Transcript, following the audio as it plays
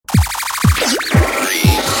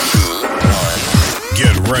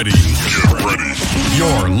ready.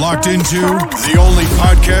 You're locked into the only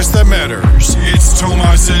podcast that matters. It's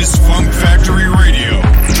Tomas's Funk Factory Radio.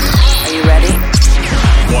 Are you ready?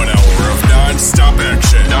 1 hour of non-stop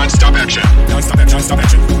action. Non-stop action. Non-stop action. Non-stop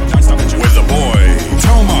action. Non-stop action. With the boy,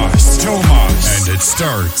 Tomas. And it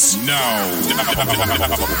starts now.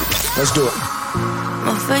 Let's do it.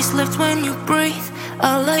 My face lifts when you breathe.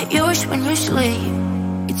 I light yours when you sleep.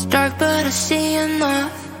 It's dark but I see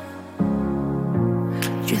enough.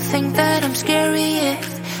 You think that I'm scary if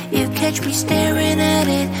you catch me staring at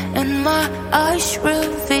it, and my eyes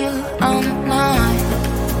reveal I'm not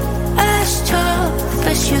as tough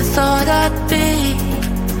as you thought I'd be.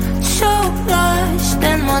 So lost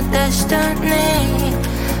in my destiny,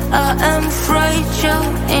 I am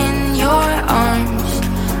fragile in your arms.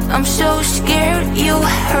 I'm so scared you'll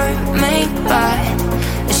hurt me bad.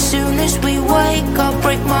 As soon as we wake, I'll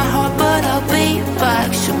break my heart, but I'll be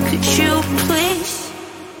back. So could you please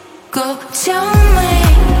go tell me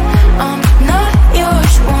I'm not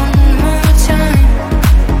yours one more time.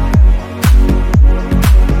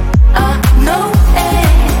 I know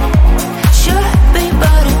it should be,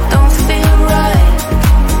 but it don't feel right.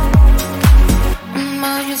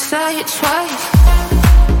 I just say it twice.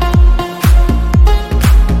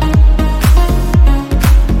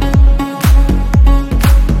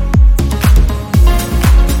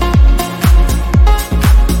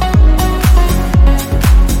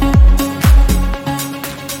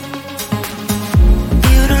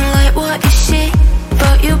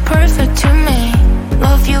 Perfect to me.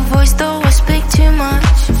 Love your voice though I speak too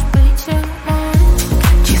much.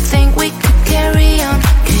 Do you think we could carry on?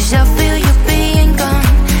 Cause I feel you being gone,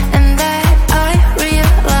 and that I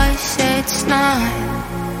realize it's not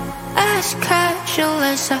as casual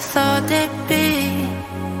as I thought it'd be.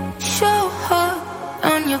 So hot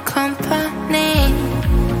on your company,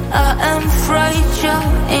 I am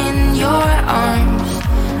fragile in your arms.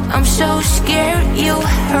 I'm so scared you'll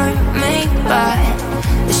hurt me bad.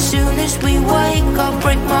 As soon as we wake, I'll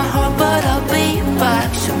break my heart, but I'll be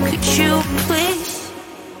back. So could you please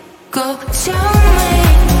go tell me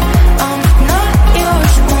I'm not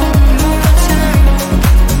yours one more time.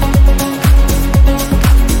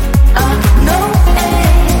 I know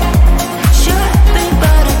it should be,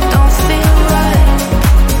 but it don't feel right.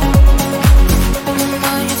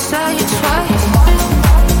 I just say it twice.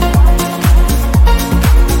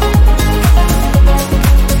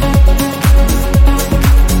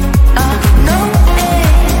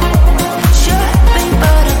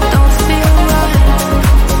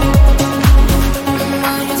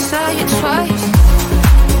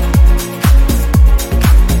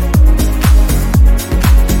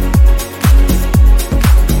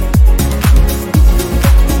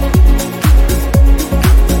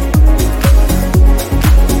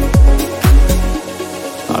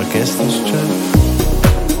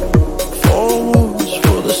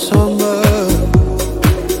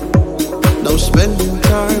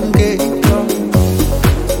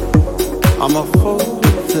 I'm a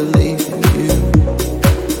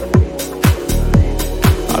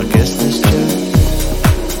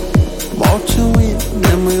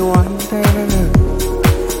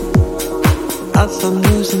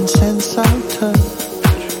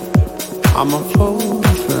fool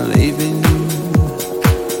for leaving you.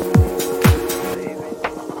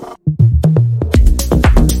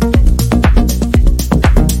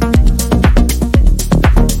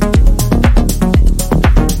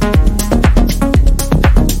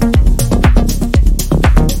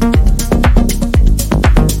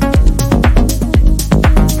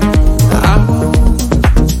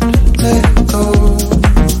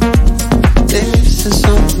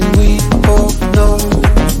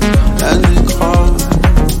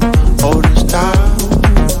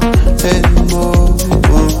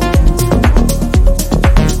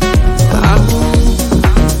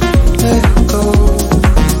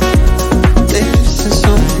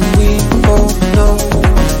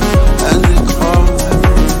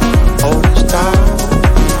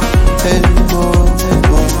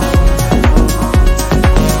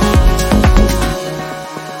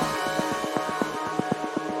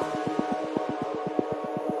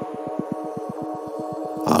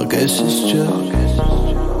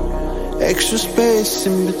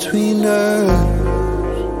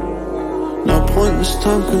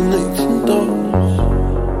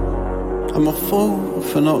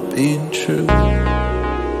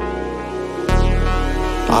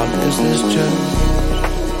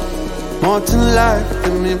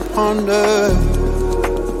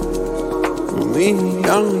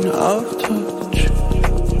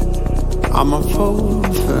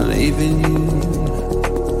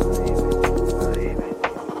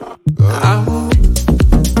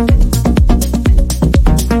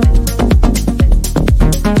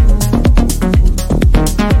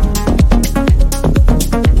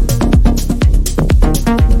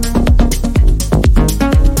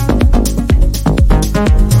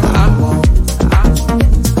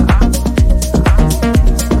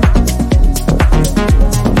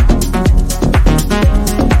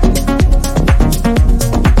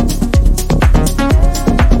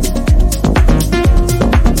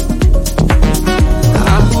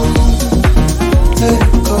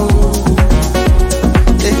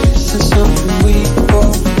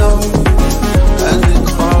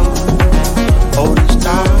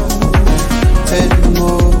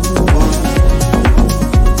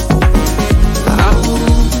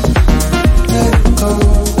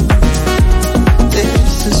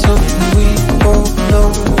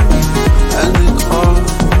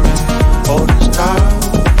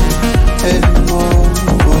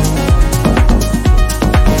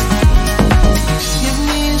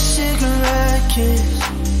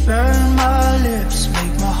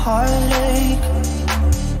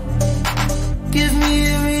 me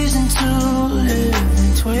a reason to live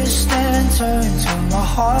and twist and turn till my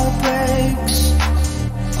heart breaks.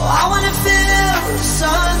 Oh, I wanna feel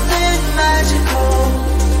something magical.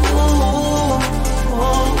 Ooh, ooh,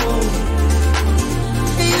 ooh.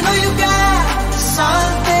 You know you got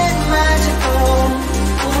something magical.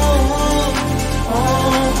 Ooh, ooh, ooh.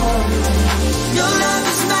 Your love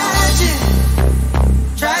is magic,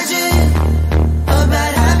 tragic, a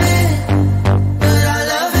bad habit, but I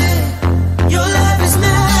love it. Your love is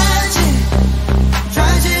magic,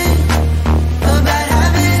 tragic, a bad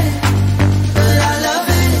habit, but I love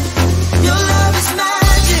it. Your love is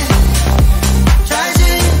magic,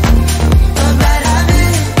 tragic, a bad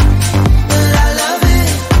habit, but I love it.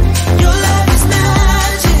 Your love is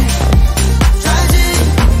magic, tragic,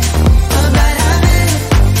 a bad habit,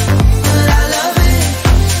 but I love it.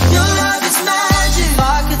 Your love is magic. If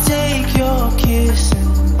I could take your kiss and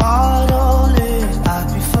bottle it, I'd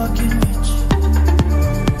be fucking rich.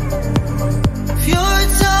 If your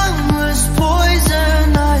tongue was poison,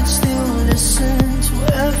 I'd still listen to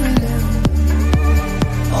every lyric.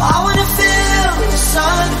 Oh, I wanna feel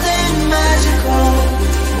something magical.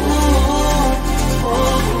 Ooh, ooh,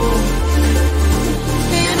 ooh.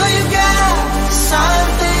 You know you got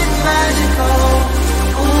something magical.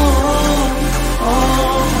 Ooh,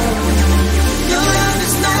 ooh. Your love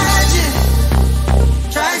is magic,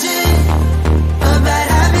 tragic, a bad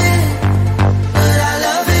habit, but I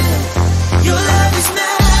love it. Your love is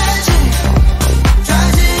magic,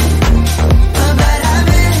 tragic, a bad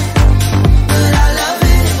habit, but I love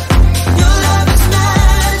it. Your love is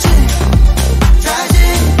magic,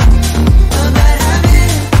 tragic, a bad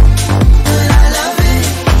habit, but I love it.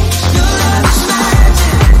 Your love is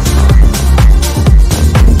magic.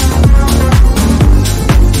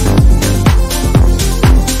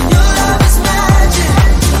 Your love is magic.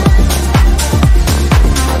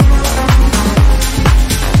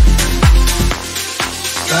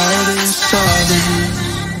 Guiding silence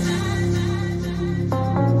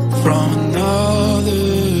from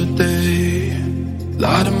another day,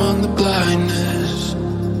 light among the blindness.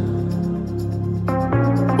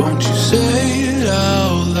 Won't you say it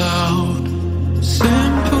out loud?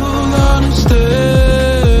 Simple honesty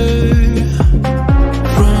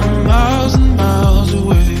from miles and miles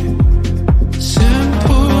away.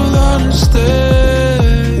 Simple honesty.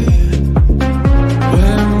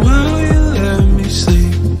 When will you let me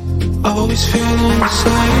sleep? Always feeling the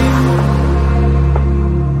same.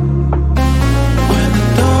 When the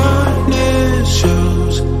darkness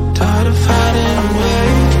shows, tired of hiding away.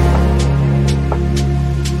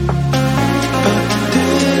 But the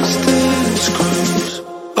distance grows,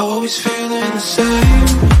 always feeling the same.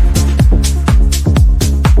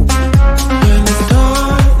 When the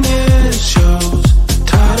darkness shows,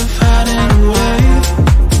 tired of hiding away.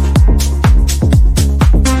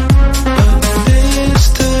 But the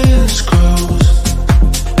distance grows,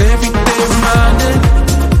 every day reminded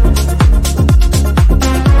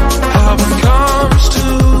how it comes to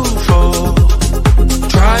fall.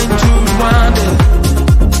 Trying to rewind it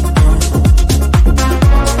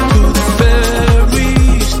to the very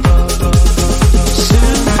start.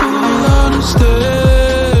 Simple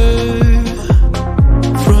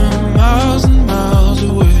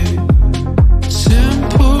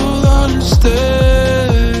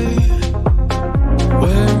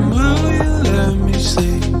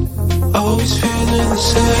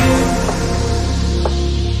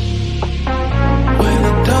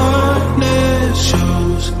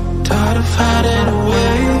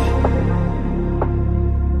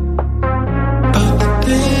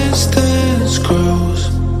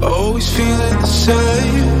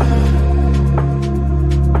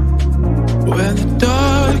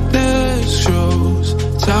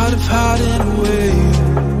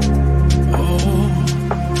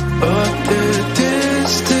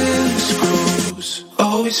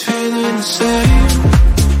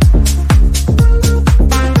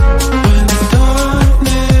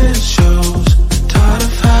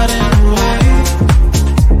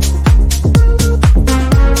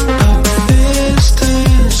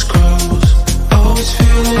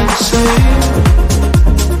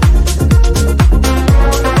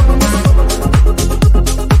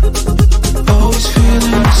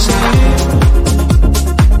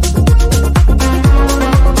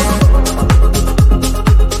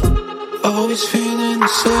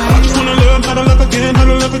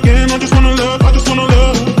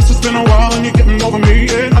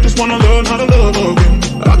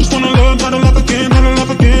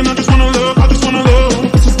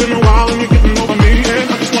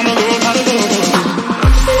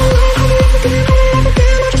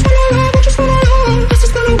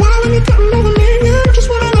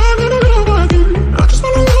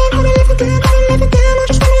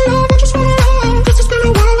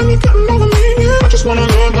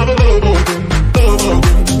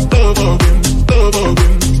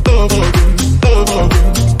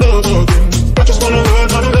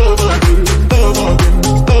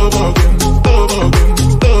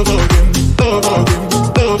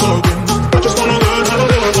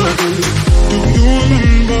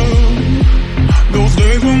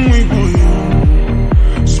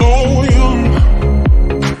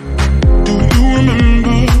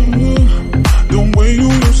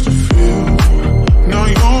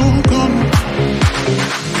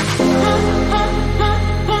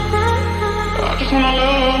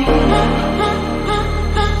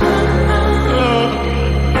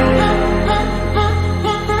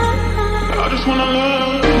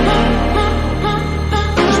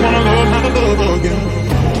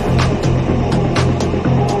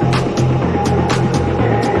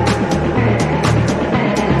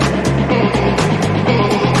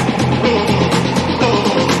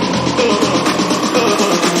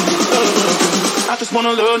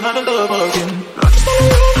wanna learn how to love again.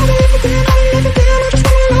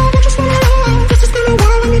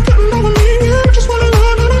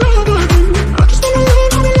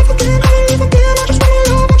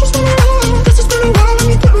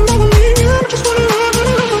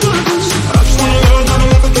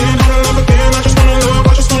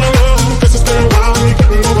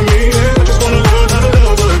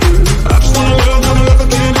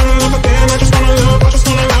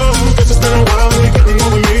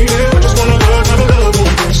 Wanna love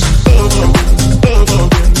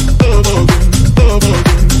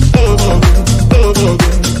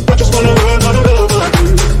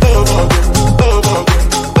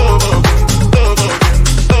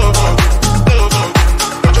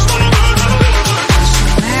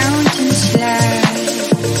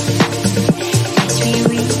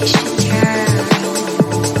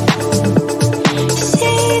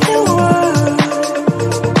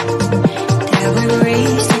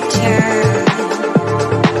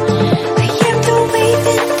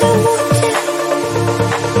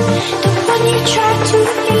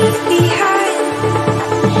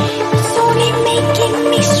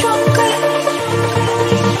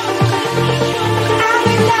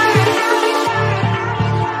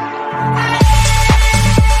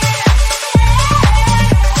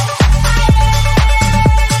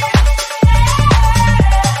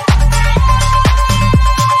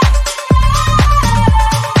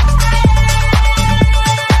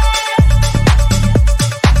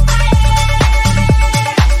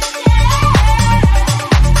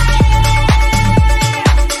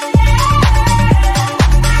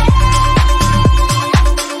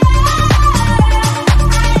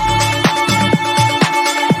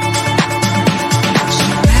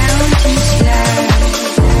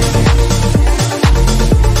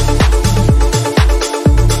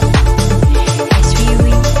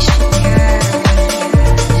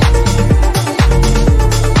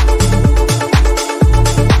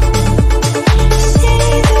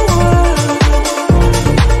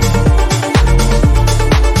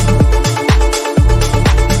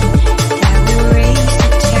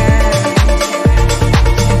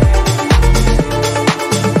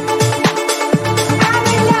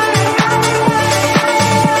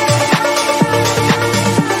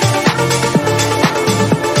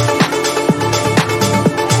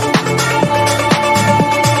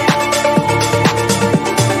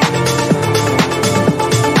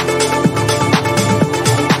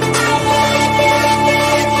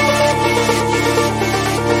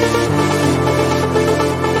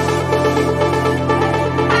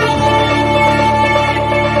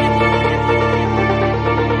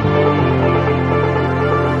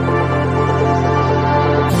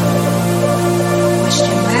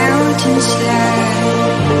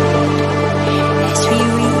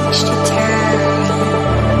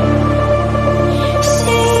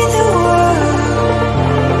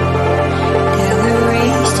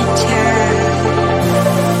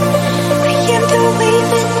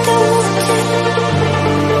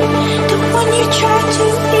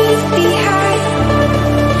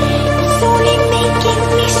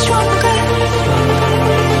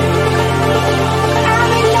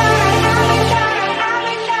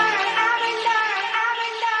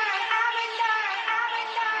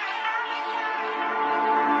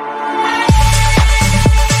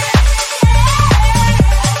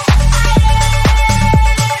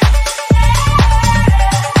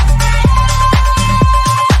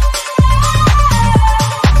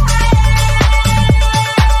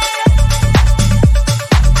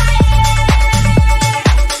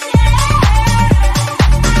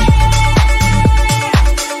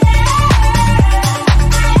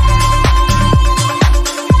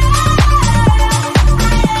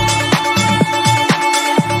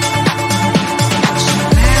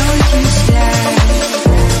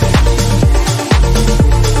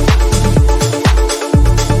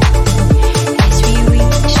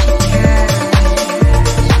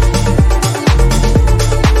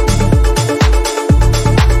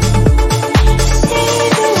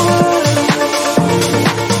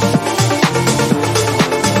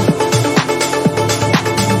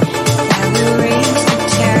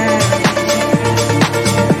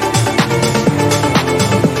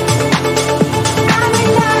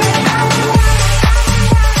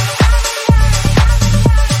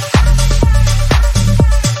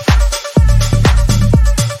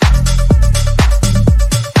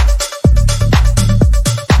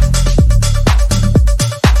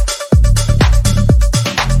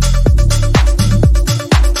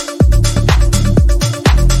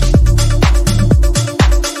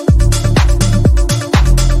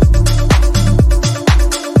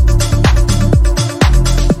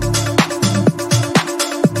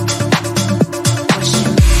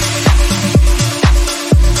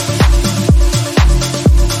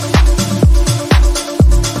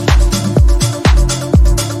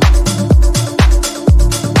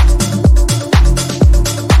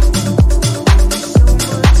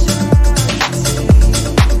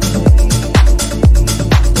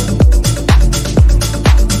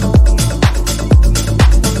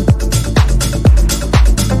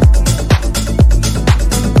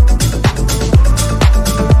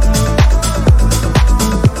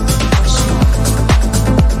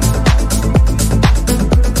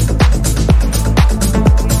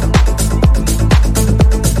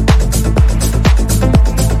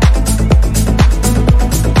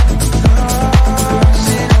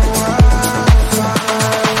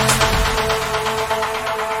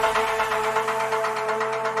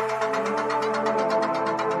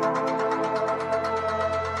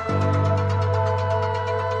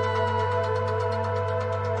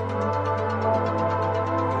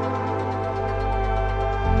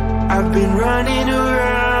been running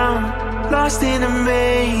around, lost in a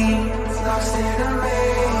maze.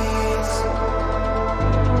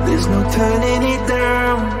 There's no turning it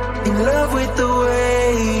down. In love with the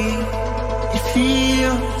way it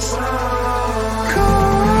feels.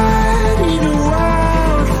 Caught in a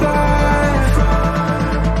wildfire.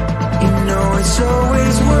 You know it's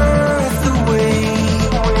always worth the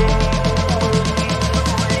wait.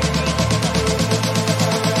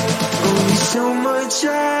 Only so much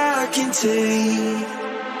I can take.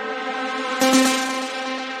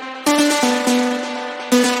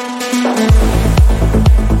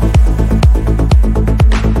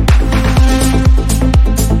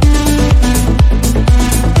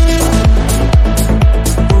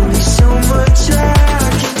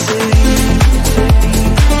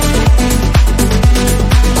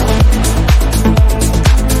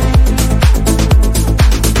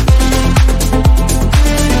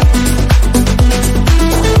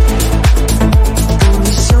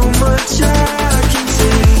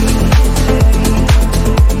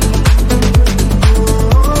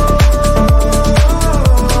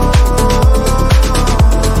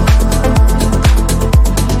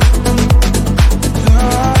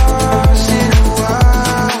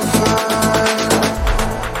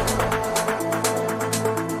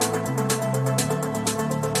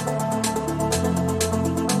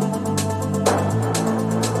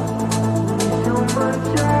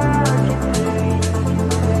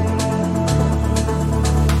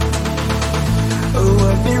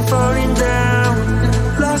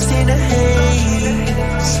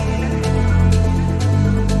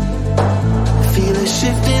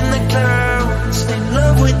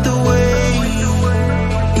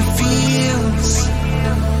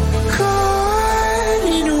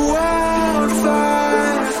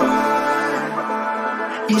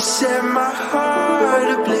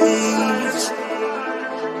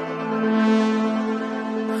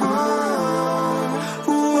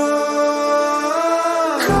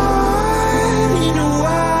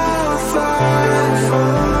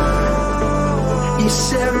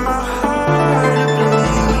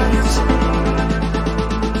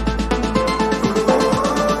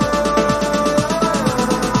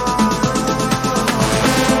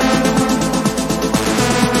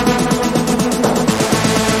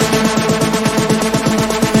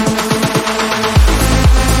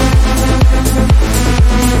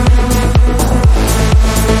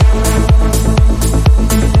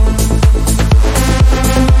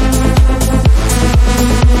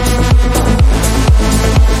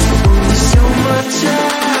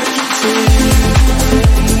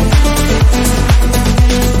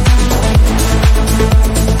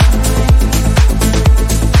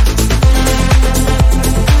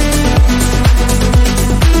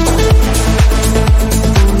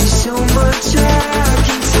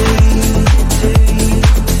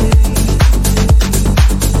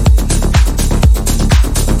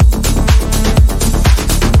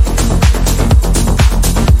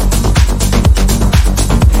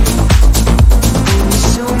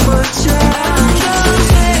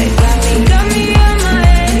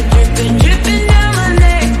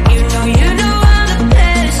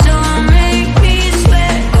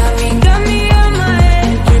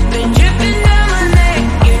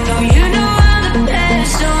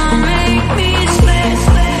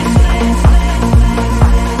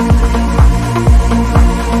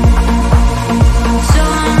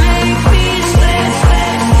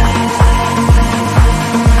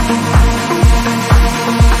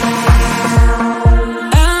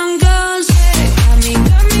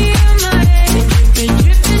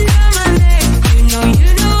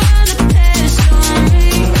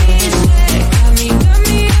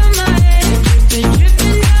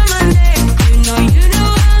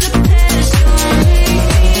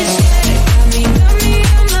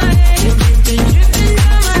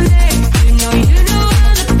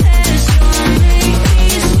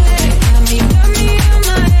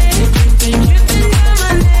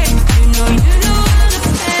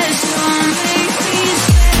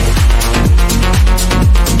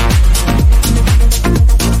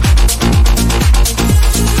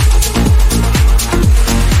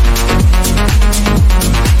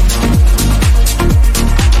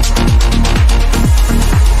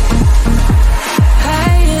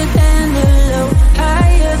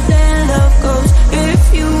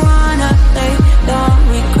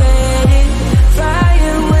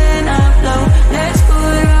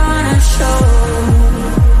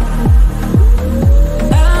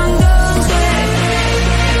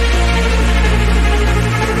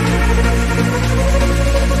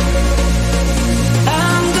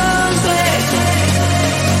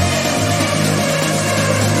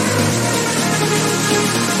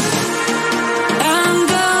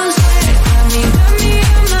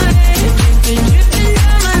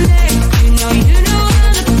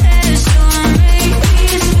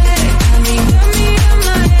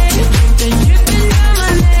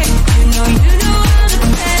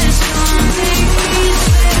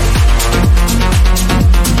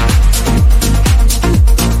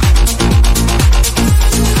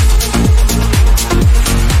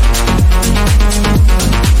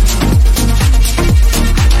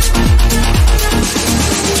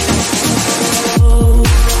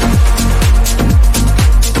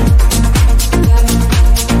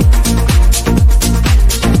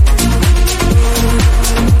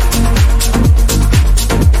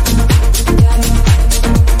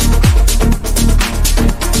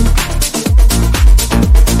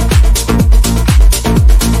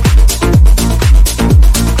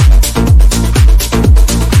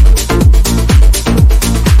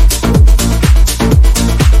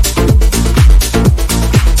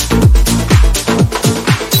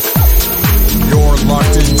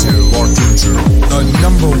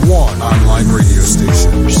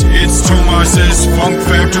 Funk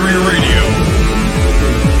Factory Radio.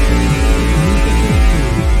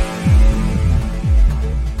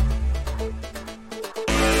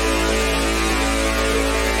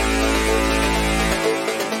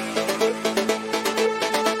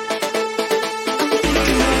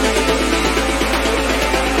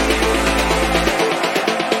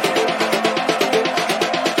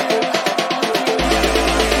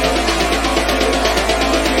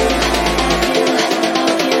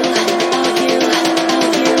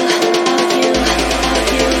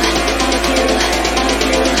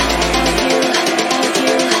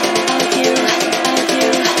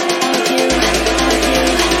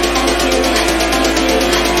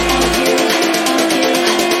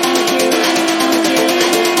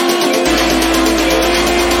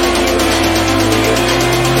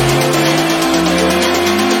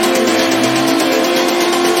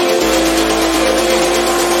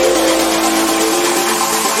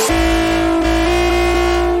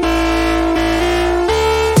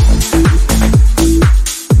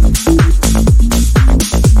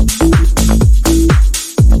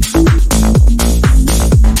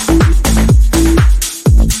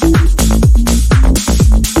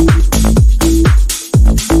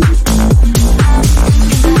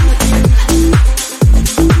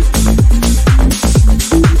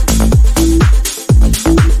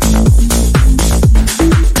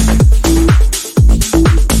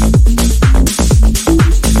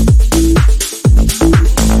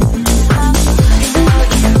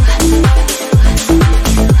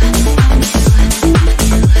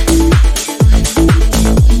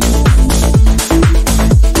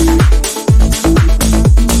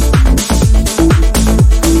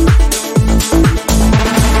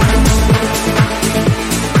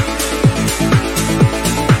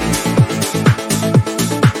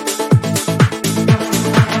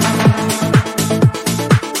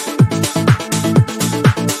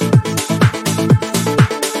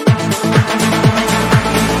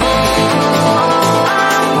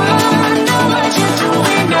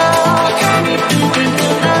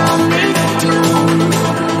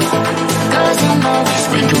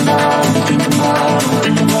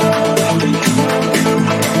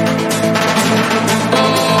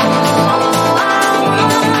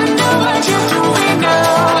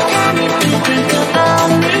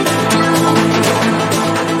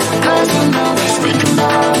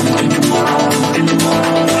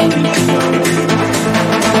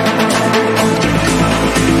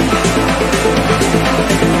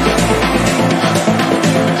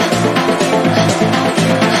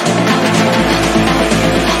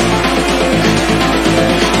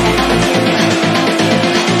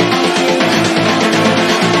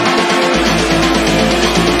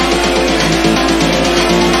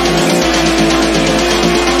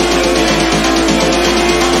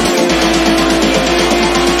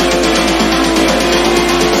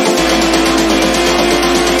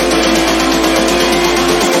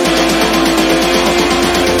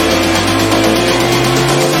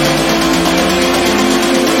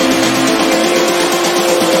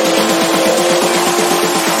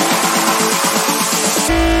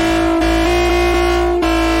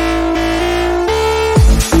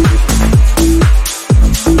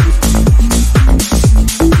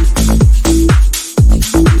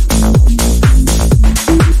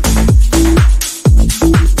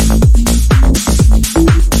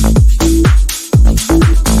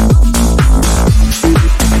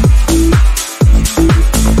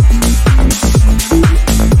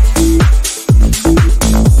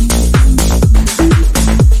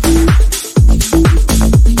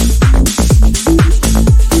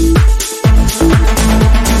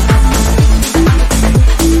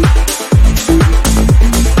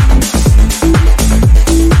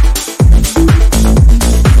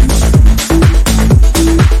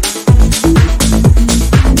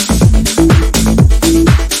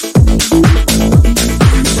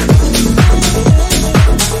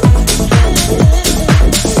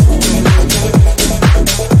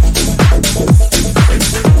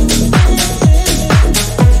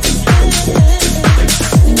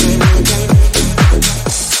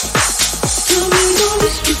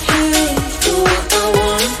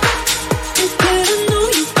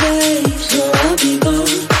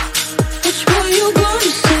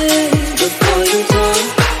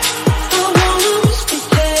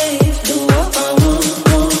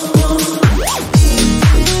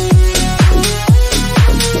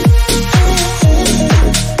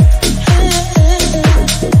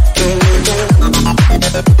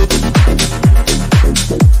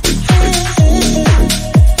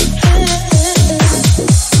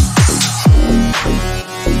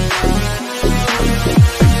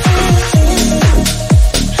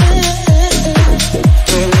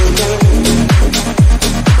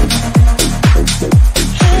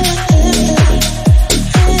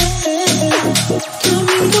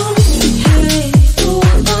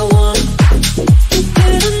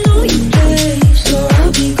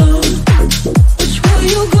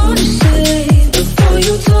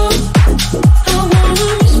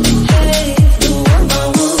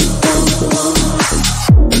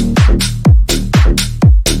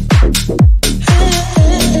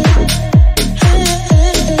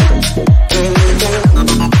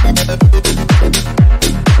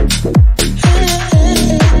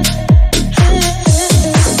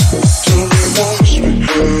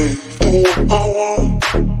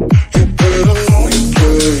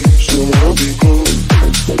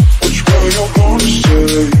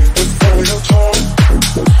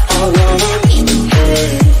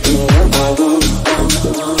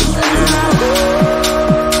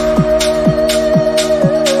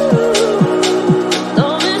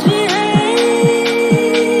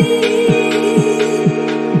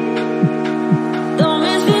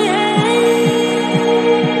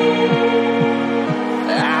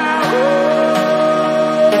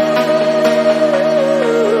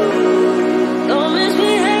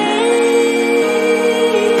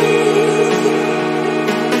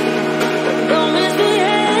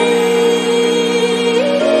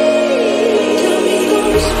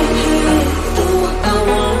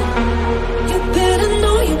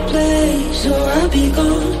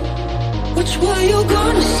 Which were you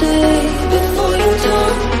gonna say before you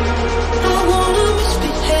talk? I wanna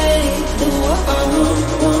misbehave, do what I want.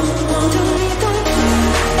 Tell me don't.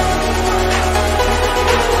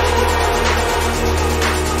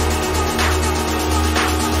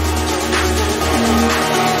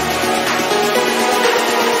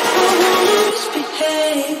 I wanna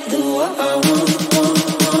misbehave, do what I want.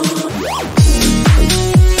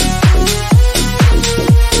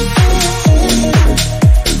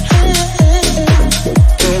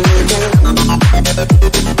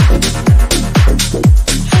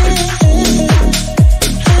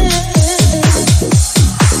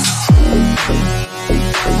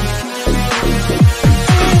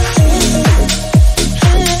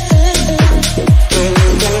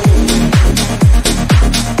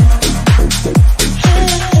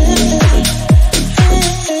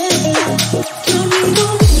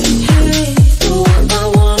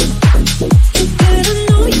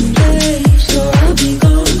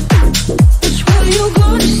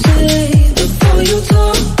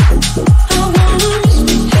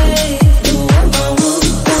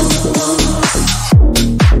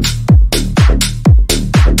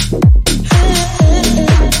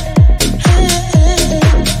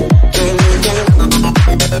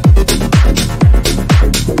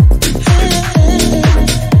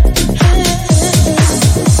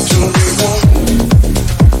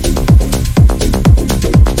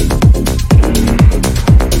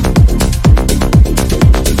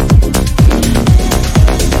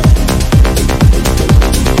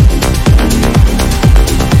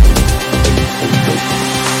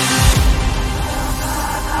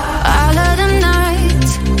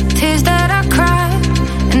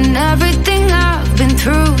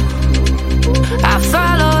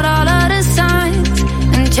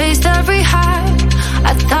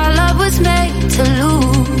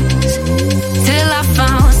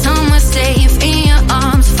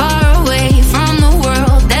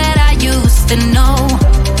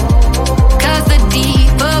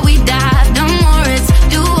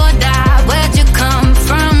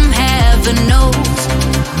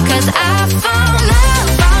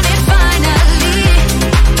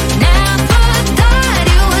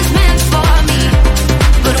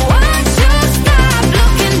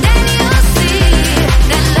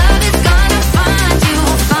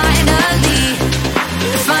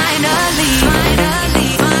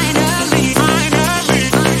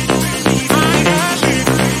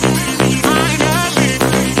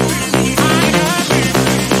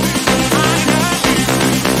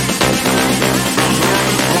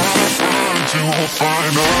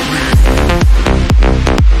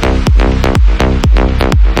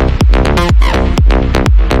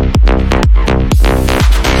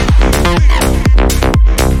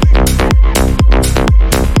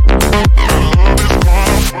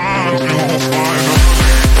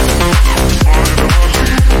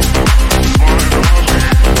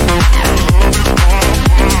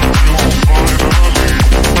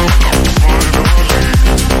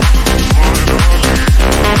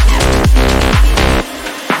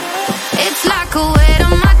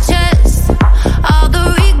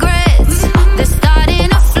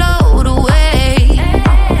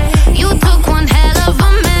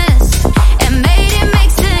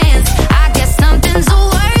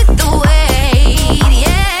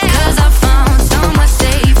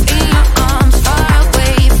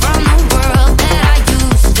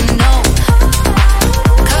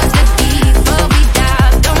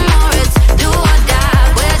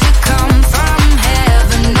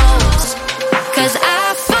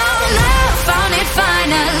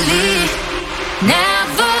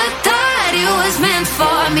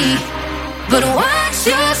 But once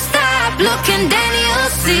you stop looking, then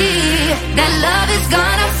you'll see that love is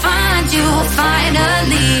gonna find you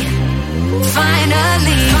finally,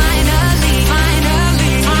 finally, finally,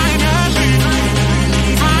 finally, finally, finally,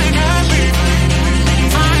 finally,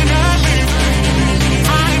 finally,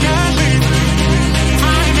 finally,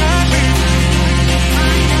 finally.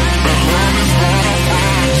 That love is gonna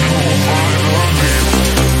find you finally.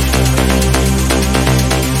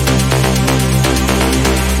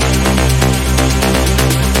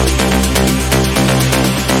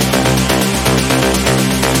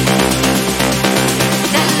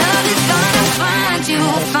 That love is gonna find you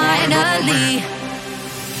finally.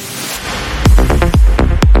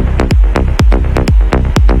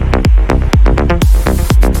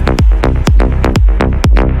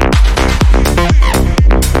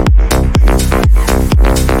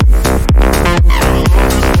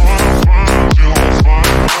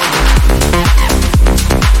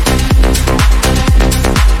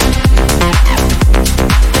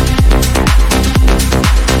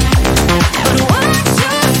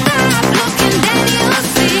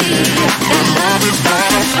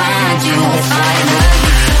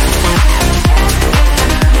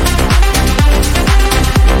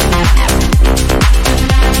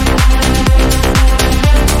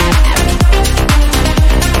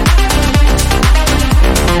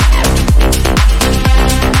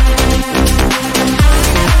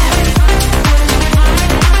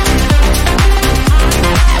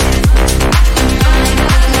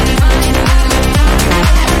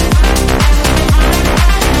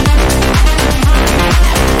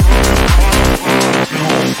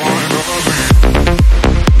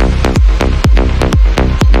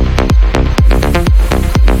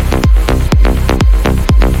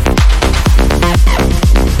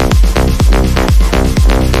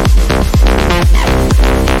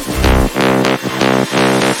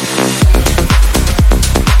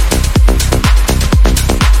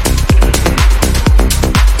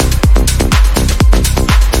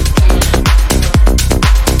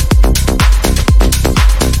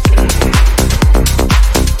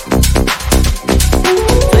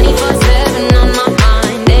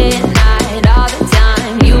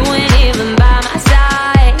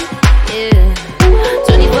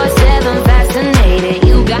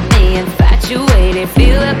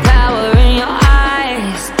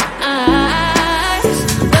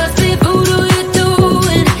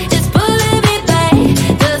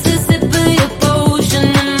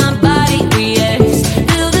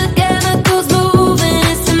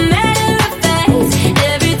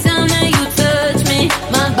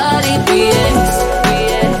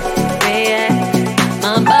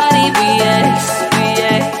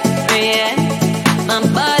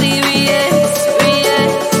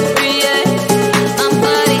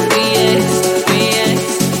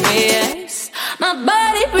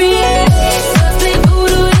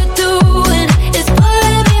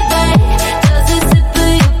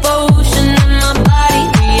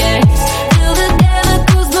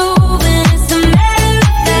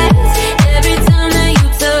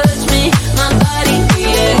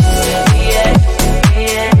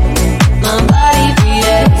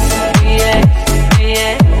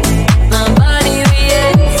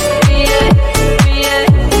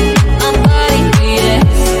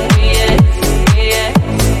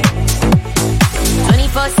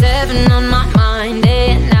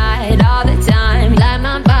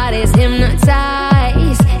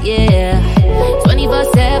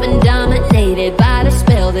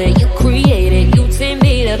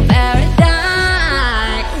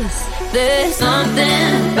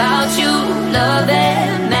 something about you, love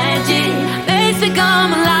and magic makes me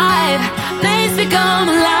come alive, makes me come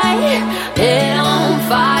alive. Head on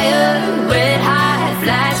fire, red hot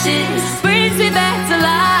flashes, brings me back to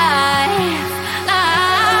life.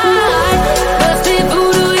 Must be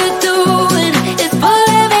voodoo you're doing, it's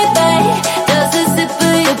pulling me back. Just a sip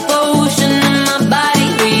of your potion and my body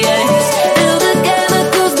reacts. Feel the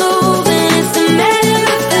chemicals moving, it's a matter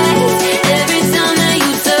of fact. Every time that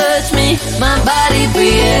you touch me, my body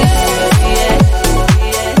reacts.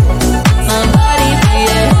 My body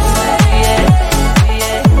reacts.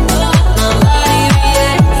 My body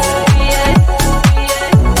reacts.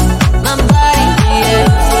 My body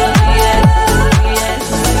reacts.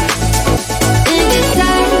 In this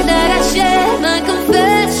time that I share my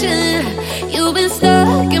confession, you've been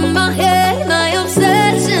stuck in my head, my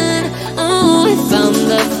obsession. Oh, we found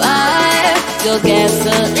the fire, your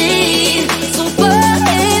gasoline. So burn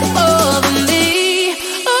it over me.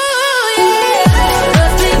 Oh yeah.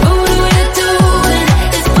 Must be voodoo you're doing,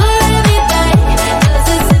 it's pulling me back. Just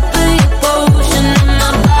a sip of your potion and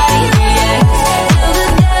my body reacts. Feel the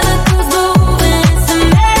chemicals moving, it's a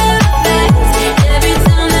matter of fact. Every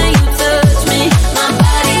time that you touch me, my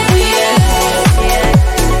body reacts.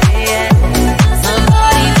 My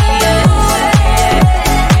body reacts.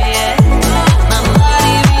 My body reacts. My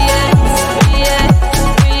body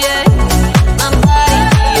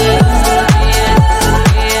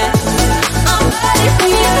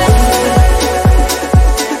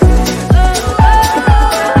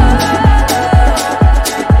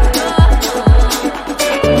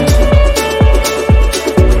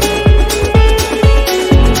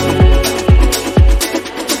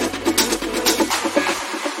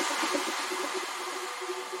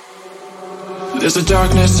There's a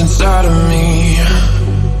darkness inside of me.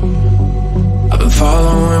 I've been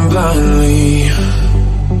following blindly.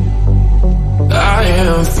 I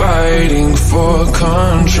am fighting for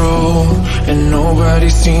control, and nobody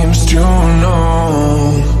seems to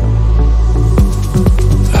know.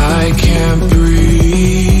 I can't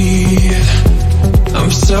breathe,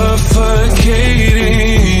 I'm suffocating.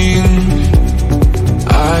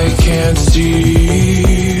 I can't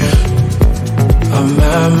see, I'm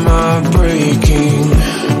at my breaking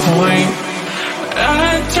point.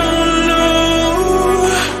 I don't know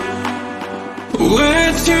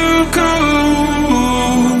where to go.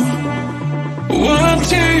 What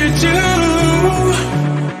do you do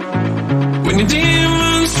when your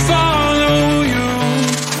demons follow you?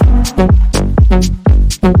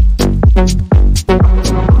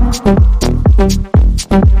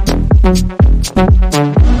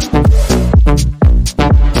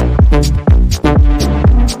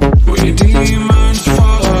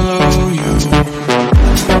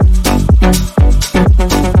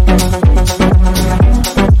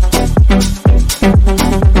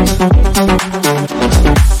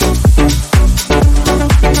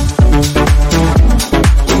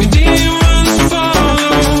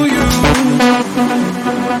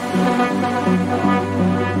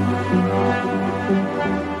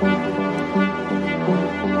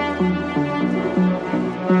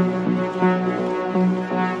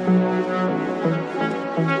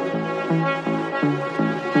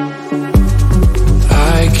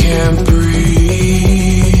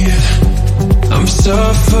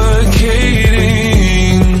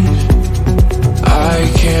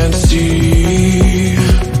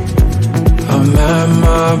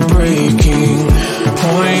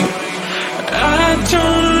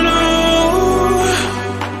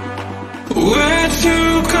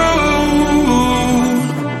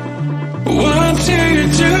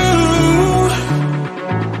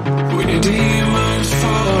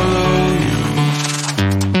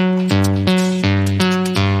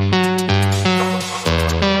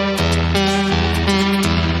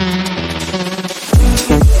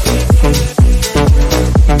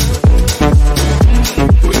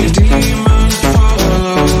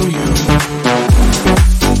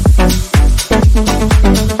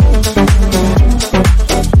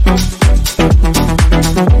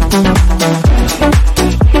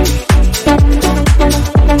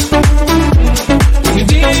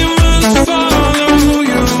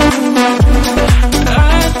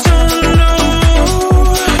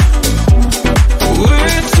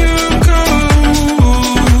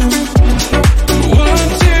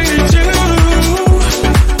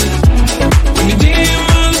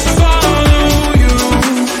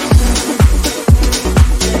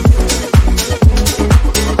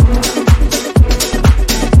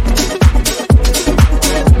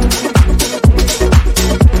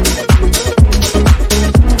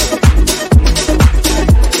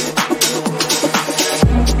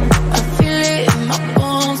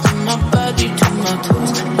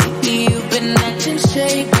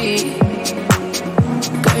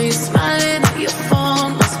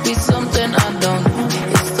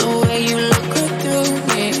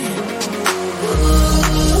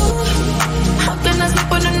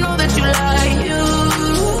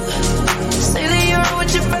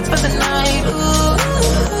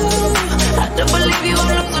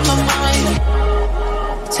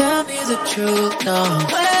 truth now.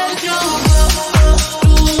 Where'd you go?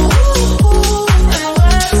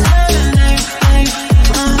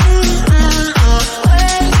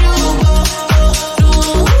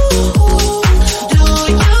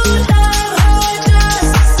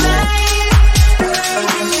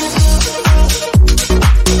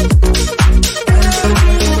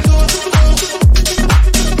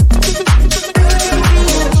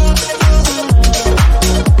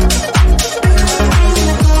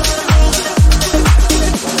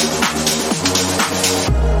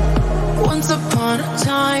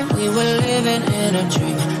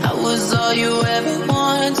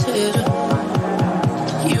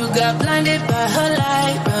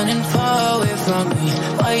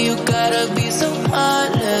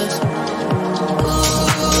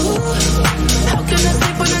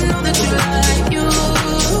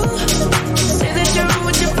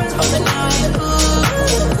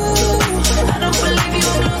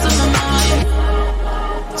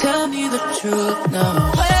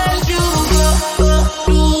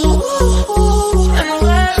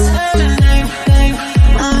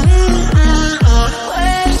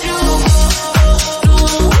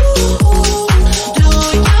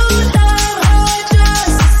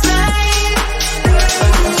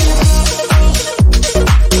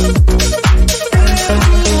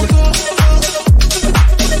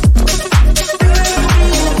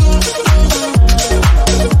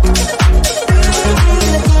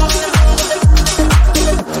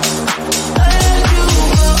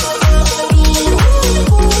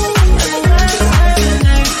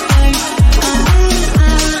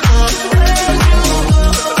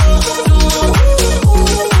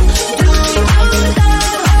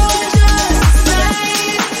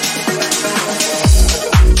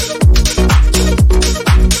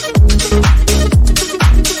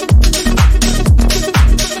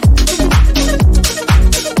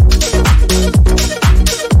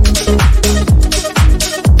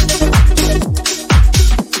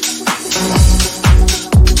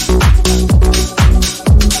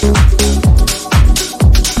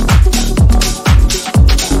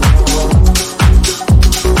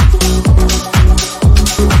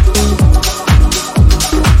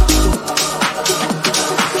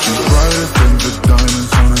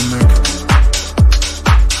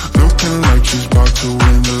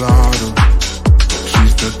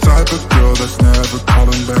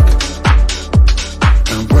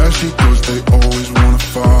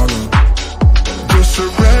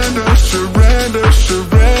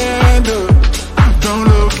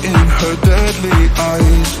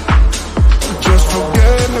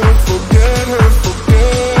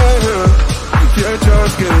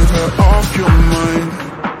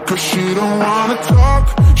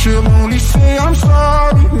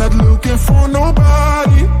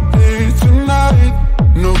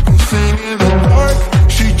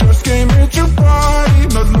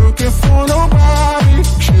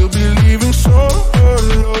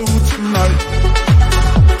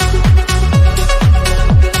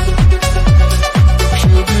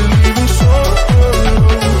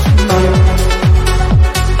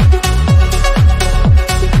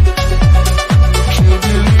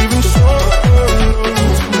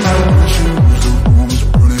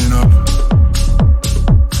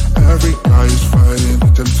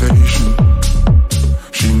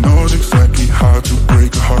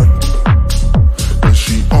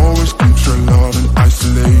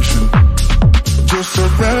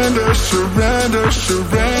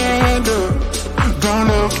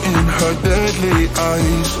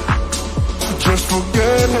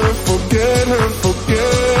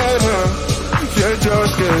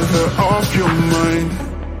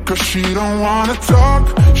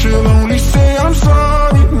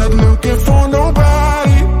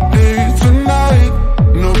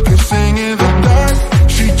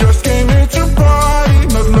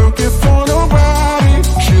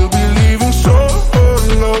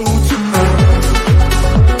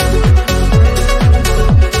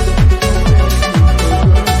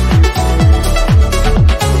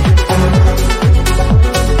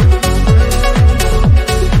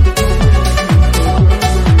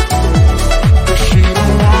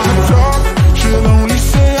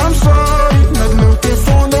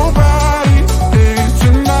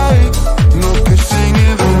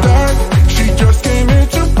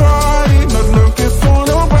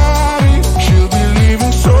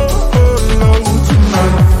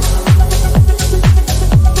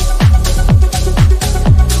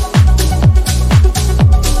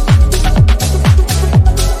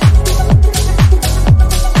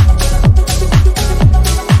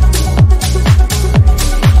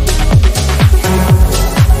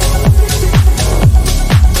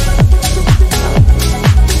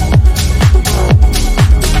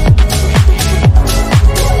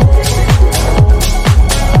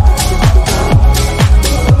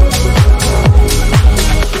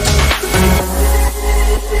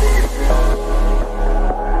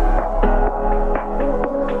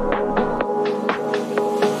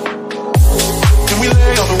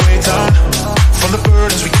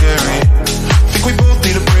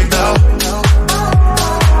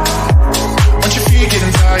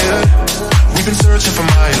 searching for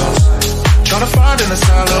miles, trying to find an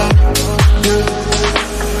asylum. Yeah.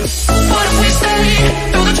 What if we stay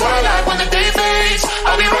through the twilight when the day fades?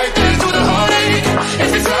 I'll be right there through the heartache.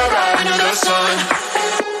 If we fly right into the sun,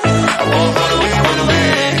 I won't run away, run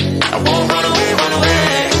away. I won't run away, run away.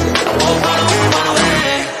 I won't run away, run away.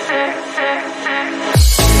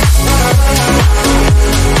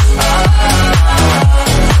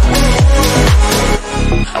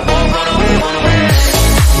 I won't run away, run away.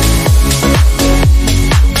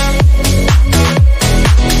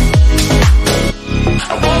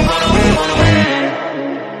 I won't run away, run away.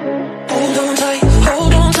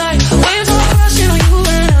 Hold on tight, waves are crashing on you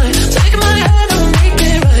and I. Taking my hand, I'll make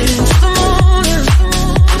it right into the morning.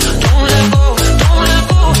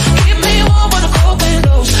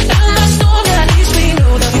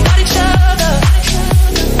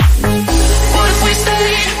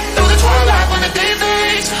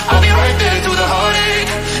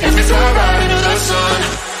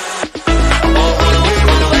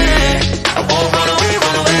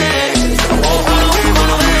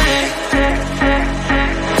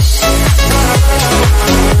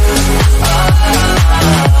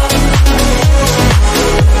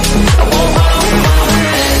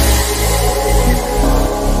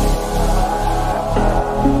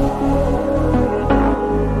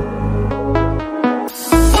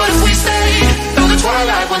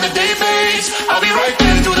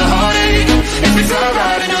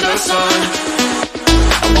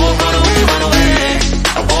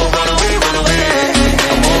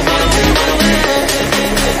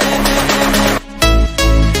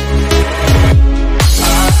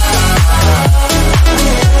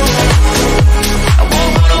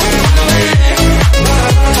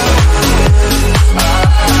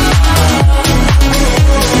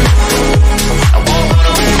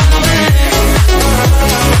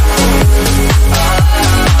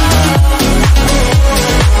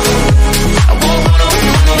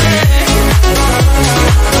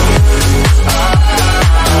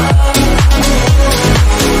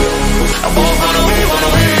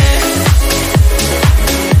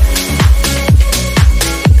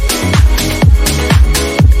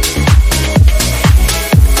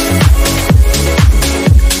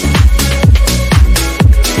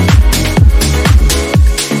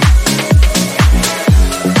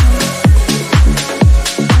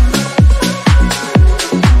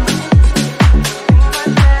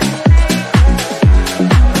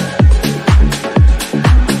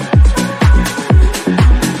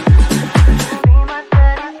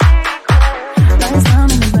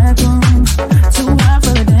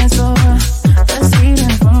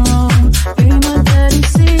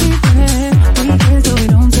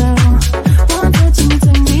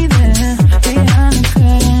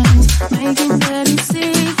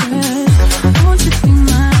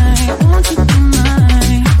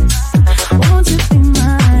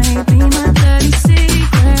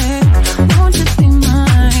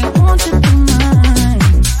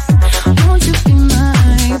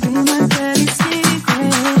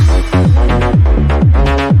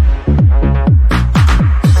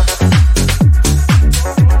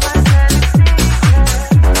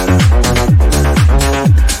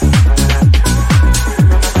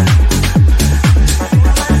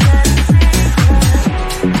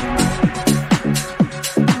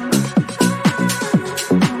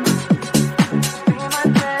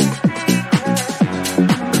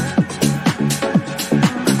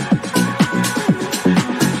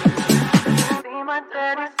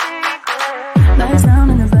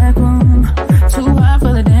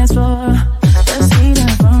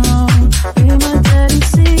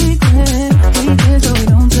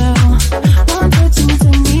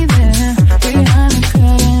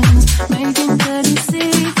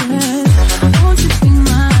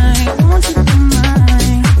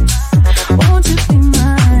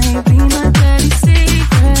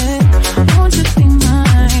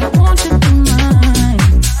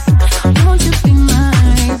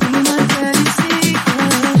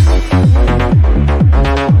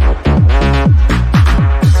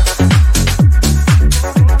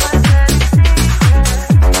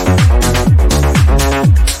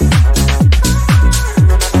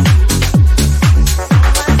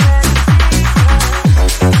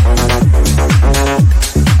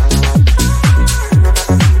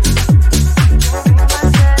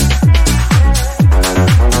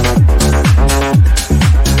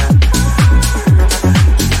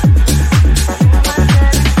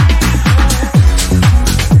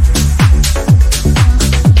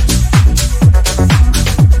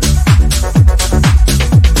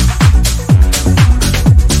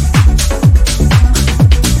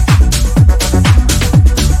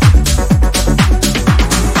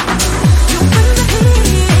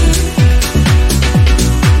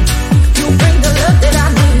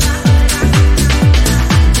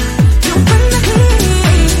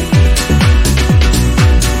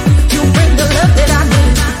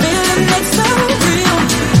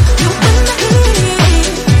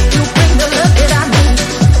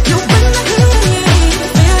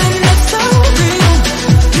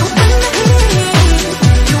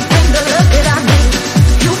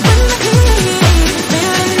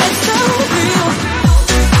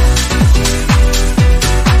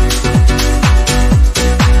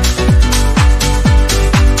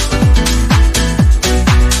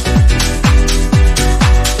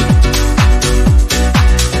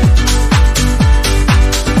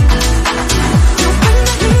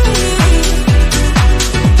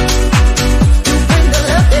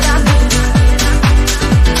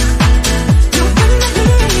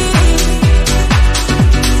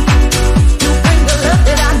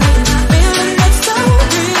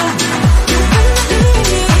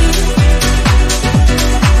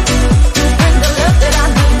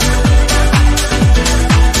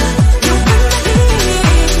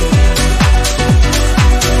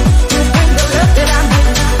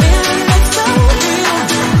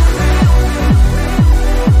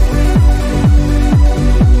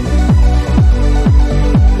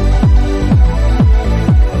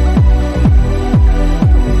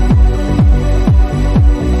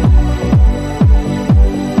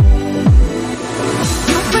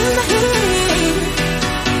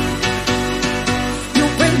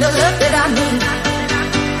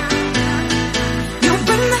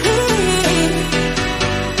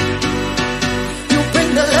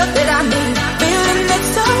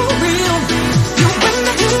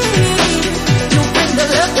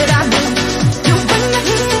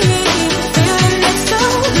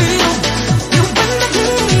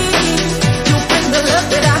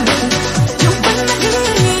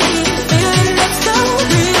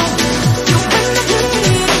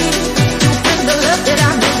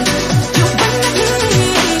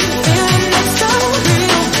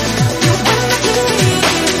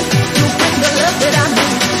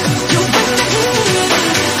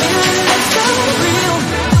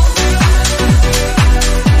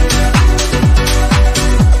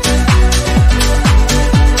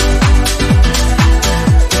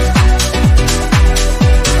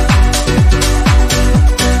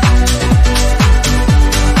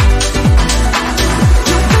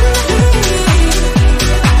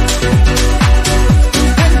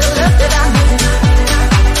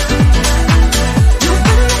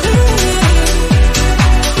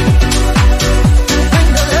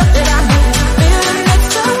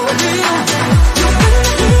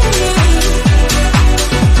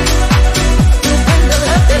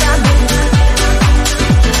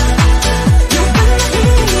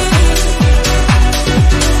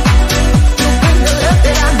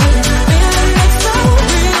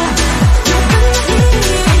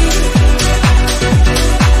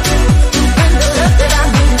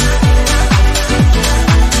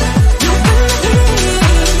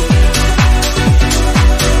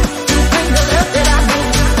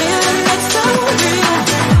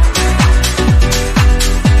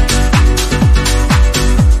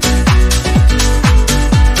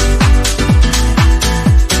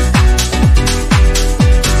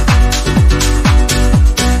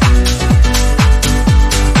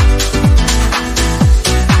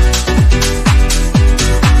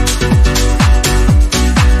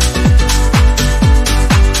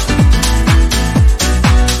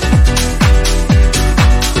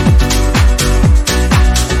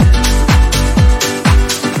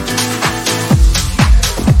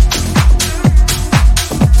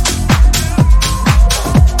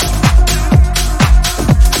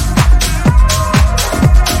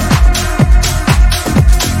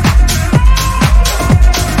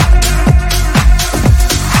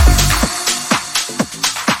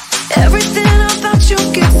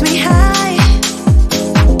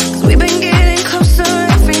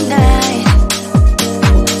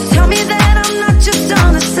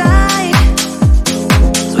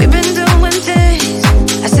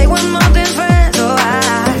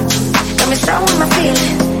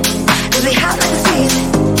 feeling. 'Cause we hot like the season,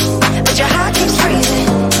 but your heart keeps freezing.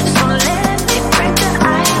 So let me break the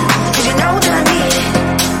ice, 'cause you know that I need it.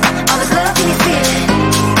 All this love can you feel it?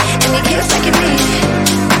 And your kiss like you need it.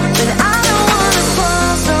 But I don't wanna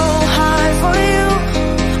fall so hard for you.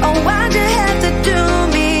 Oh, why'd you have to do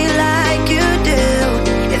me like you do?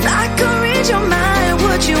 If I could read your mind,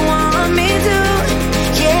 would you want me to?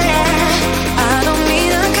 Yeah, I don't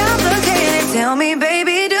need a complicated. Tell me,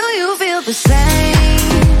 baby, do you feel the same?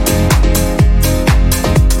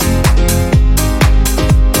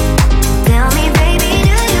 Tell me, baby,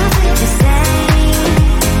 do you feel the same?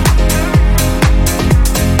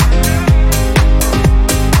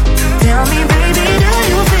 Tell me, baby, do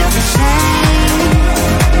you feel the same?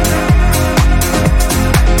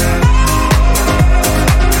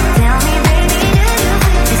 Tell me, baby, do you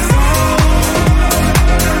feel the same?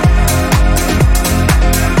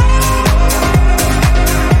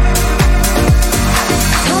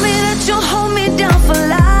 Tell me that you'll hold me down for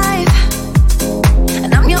life,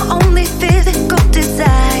 and I'm your only physical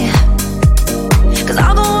desire. 'Cause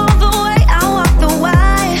I'll go all the way, I'll walk the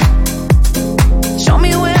wire. Show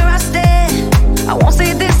me where I stand, I won't say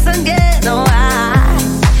this again. No, I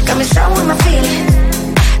got me so in my feelings.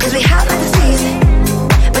 'Cause we hot like the season,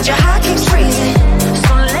 but your heart keeps freezing.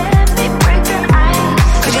 So let me break the ice,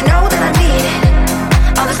 'cause you know that I need it.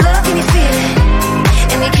 All this love, can you feel it?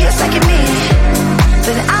 And your kiss like you mean it.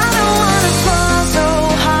 But I don't wanna fall so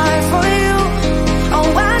hard for you. Oh,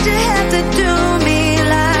 why'd you have to do me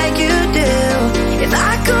like you do? If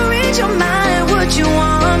I could read your mind, would you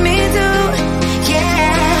want me to?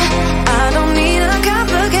 Yeah, I don't need a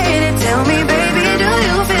complicated. Tell me, baby, do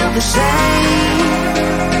you feel the same?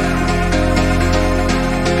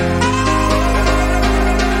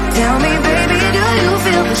 Tell me, baby, do you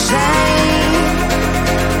feel the same?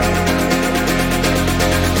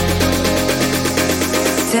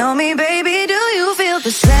 Tell me, baby, do you feel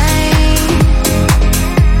the same?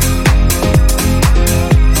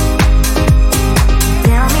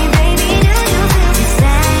 Tell me, baby, do you feel the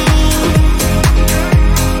same?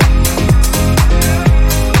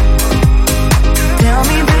 Tell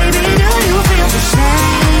me, baby, do you feel the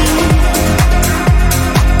same?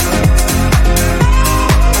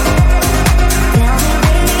 Tell me,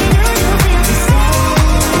 baby,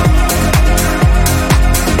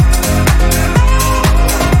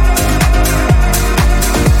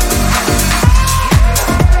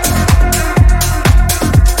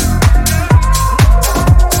 you feel the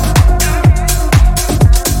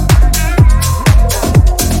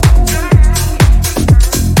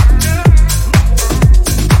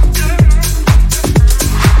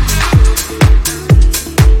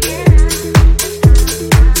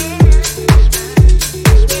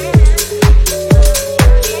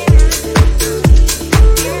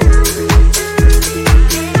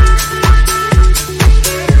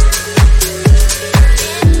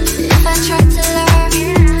If I tried to learn,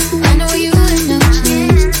 I know you would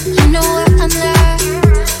notice. You know what I'm like,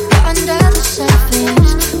 but under the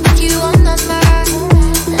surface, with you on my mind,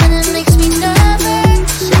 and it makes me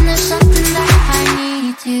nervous. And there's something that I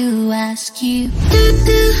need to ask you.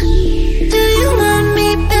 Do you want me,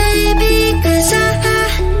 baby? 'Cause I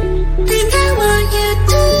think I want you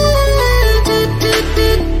to.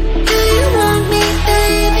 Do you want me,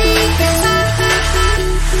 baby? 'Cause I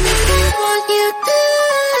think I want you to.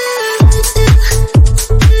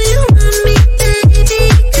 Do you want me, baby?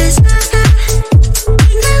 'Cause I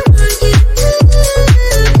think I want you to.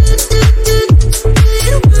 Do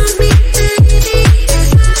you want me, baby?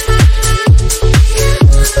 'Cause I think I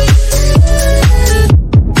want you to.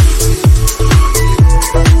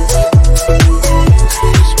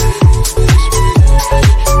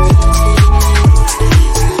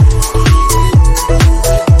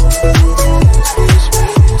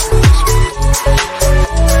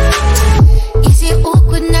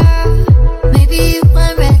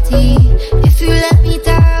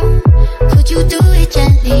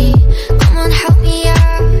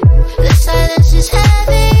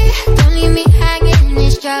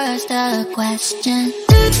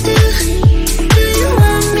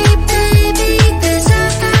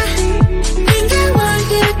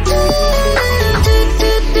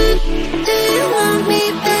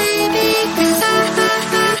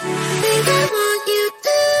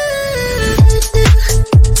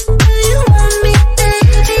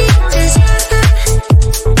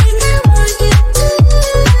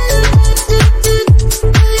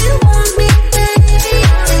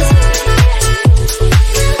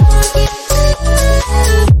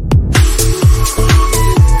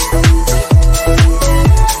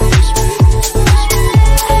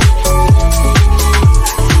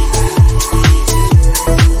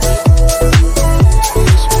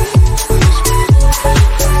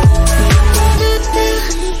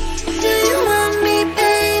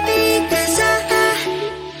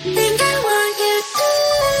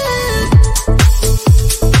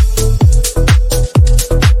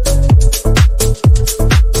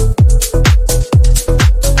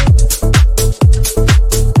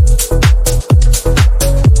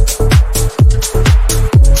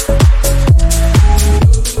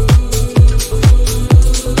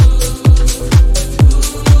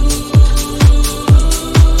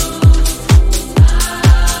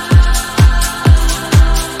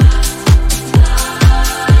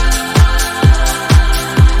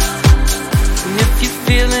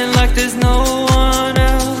 like there's no one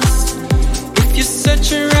else, if you're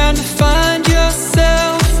searching around to find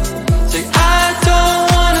yourself, say I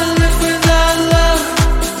don't wanna live without love.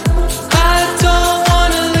 I don't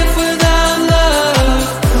wanna live without love.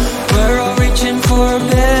 We're all reaching for a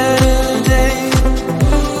better day.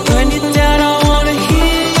 When you're down, I wanna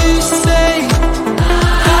hear you say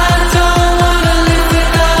I don't wanna live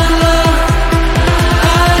without love.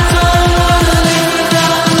 I don't wanna live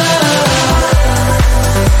without love.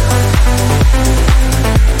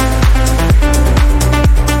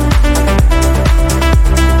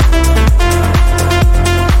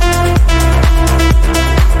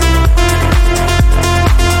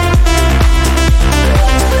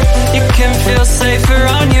 You can feel safer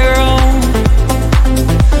on your own,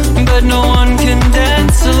 but no one can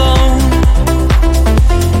dance alone.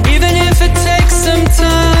 Even if it takes some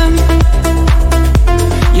time,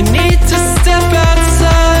 you need to step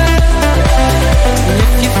outside. And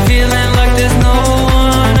if you're feeling like there's no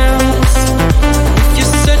one else, if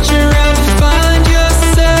you're searching around to find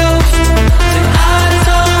yourself, then I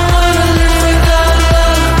don't wanna live without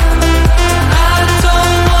love. I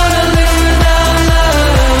don't wanna live without love.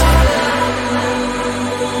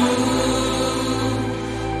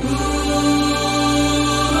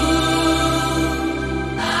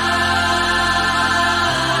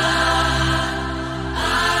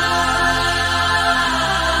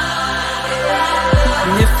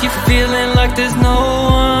 And if you're feeling like there's no